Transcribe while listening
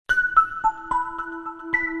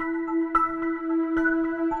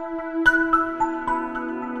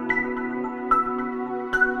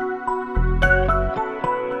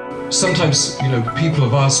sometimes, people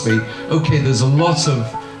have asked me, okay, there's a lot of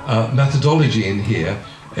methodology in here,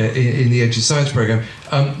 in the Edge of Science program.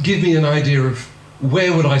 Give me an idea of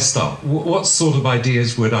where would I start? What sort of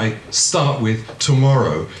ideas would I start with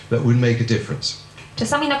tomorrow that would make a difference?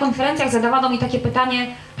 Czasami na konferencjach zadawano mi takie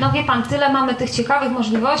pytanie, no wie pan, tyle mamy tych ciekawych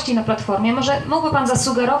możliwości na platformie, może mógłby pan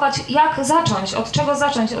zasugerować, jak zacząć, od czego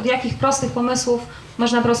zacząć, od jakich prostych pomysłów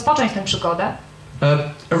można by rozpocząć tę przygodę?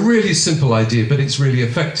 A really simple idea, but it's really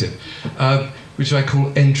effective, which I call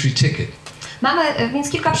entry ticket. Mamy więc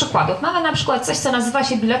kilka przykładów. Mamy na przykład coś, co nazywa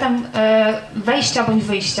się biletem wejścia bądź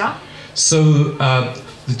wyjścia. So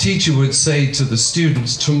the teacher would say to the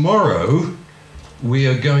students, tomorrow we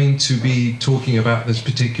are going to be talking about this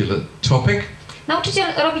particular topic. Nauczyciel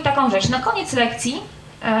robi taką rzecz. Na koniec lekcji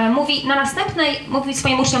mówi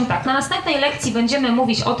swoim uczniom tak, na następnej lekcji będziemy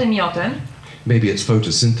mówić o tym i o tym. Maybe it's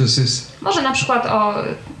photosynthesis. Może na przykład o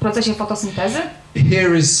procesie fotosyntezy.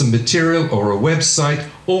 Here is some material or a website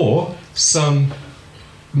or some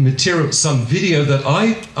material, some video that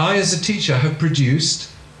I as a teacher have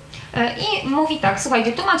produced. I mówi tak,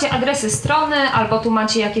 słuchajcie, tu macie adresy strony, albo tu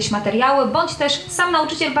macie jakieś materiały, bądź też sam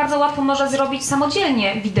nauczyciel bardzo łatwo może zrobić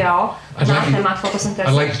samodzielnie wideo na temat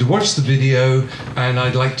fotosyntezy. I'd like to watch the video and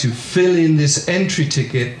I'd like to fill in this entry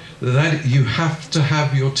ticket that you have to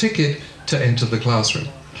have your ticket to enter the classroom.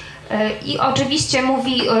 I oczywiście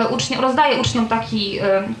mówi rozdaje uczniom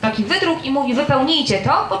taki wydruk i mówi, wypełnijcie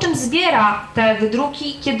to, po czym zbiera te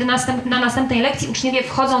wydruki, kiedy na następnej lekcji uczniowie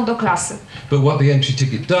wchodzą do klasy. But what the entry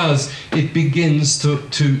ticket does, it begins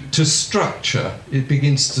to structure. It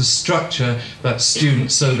begins to structure that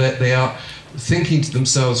student so that they are thinking to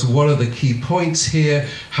themselves, what are the key points here?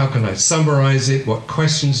 How can I summarize it? What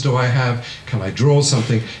questions do I have? Can I draw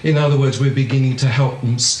something? In other words, we're beginning to help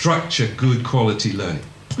them structure good quality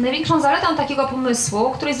learning. Największą zaletą takiego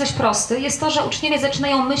pomysłu, który jest dość prosty, jest to, że uczniowie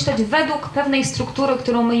zaczynają myśleć według pewnej struktury,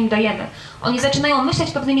 którą my im dajemy. Oni zaczynają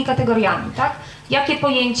myśleć pewnymi kategoriami, tak? Jakie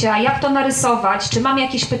pojęcia, jak to narysować, czy mamy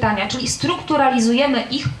jakieś pytania, czyli strukturalizujemy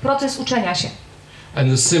ich proces uczenia się.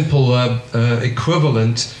 And the simple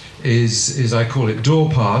equivalent is I call it door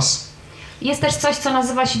pass. Jest też coś, co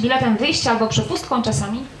nazywa się biletem wyjścia albo przepustką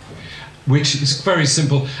czasami. Which is very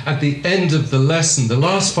simple. At the end of the lesson, the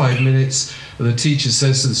last 5 minutes, the teacher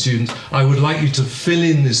says to the students, I would like you to fill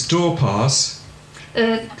in this door pass.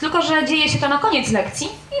 Tylko że dzieje się to na koniec lekcji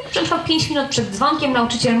i na przykład 5 minut przed dzwonkiem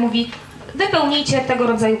nauczyciel mówi, wypełnijcie tego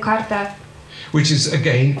rodzaju kartę. Which is,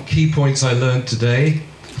 again, key points I learned today.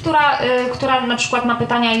 Która na przykład ma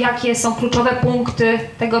pytania, jakie są kluczowe punkty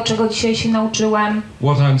tego, czego dzisiaj się nauczyłem.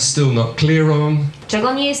 What I'm still not clear on.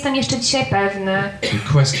 Czego nie jestem jeszcze dzisiaj pewny.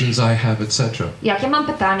 The questions I have, etc. Jakie mam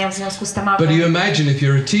pytania w związku z tematem. But you imagine if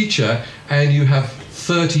you're a teacher and you have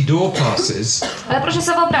 30 door passes. Ale proszę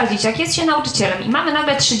sobie wyobrazić, jak jest się nauczycielem i mamy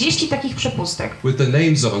nagle 30 takich przepustek. With the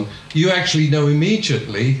names on, you actually know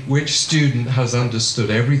immediately which student has understood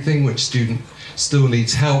everything, which student still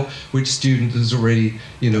needs help, which student has already,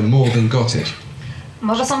 more than got it.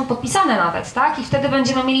 Może są podpisane nawet, tak? I wtedy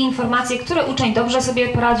będziemy mieli informację, który uczeń dobrze sobie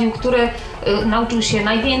poradził, który nauczył się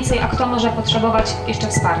najwięcej, a kto może potrzebować jeszcze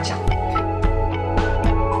wsparcia.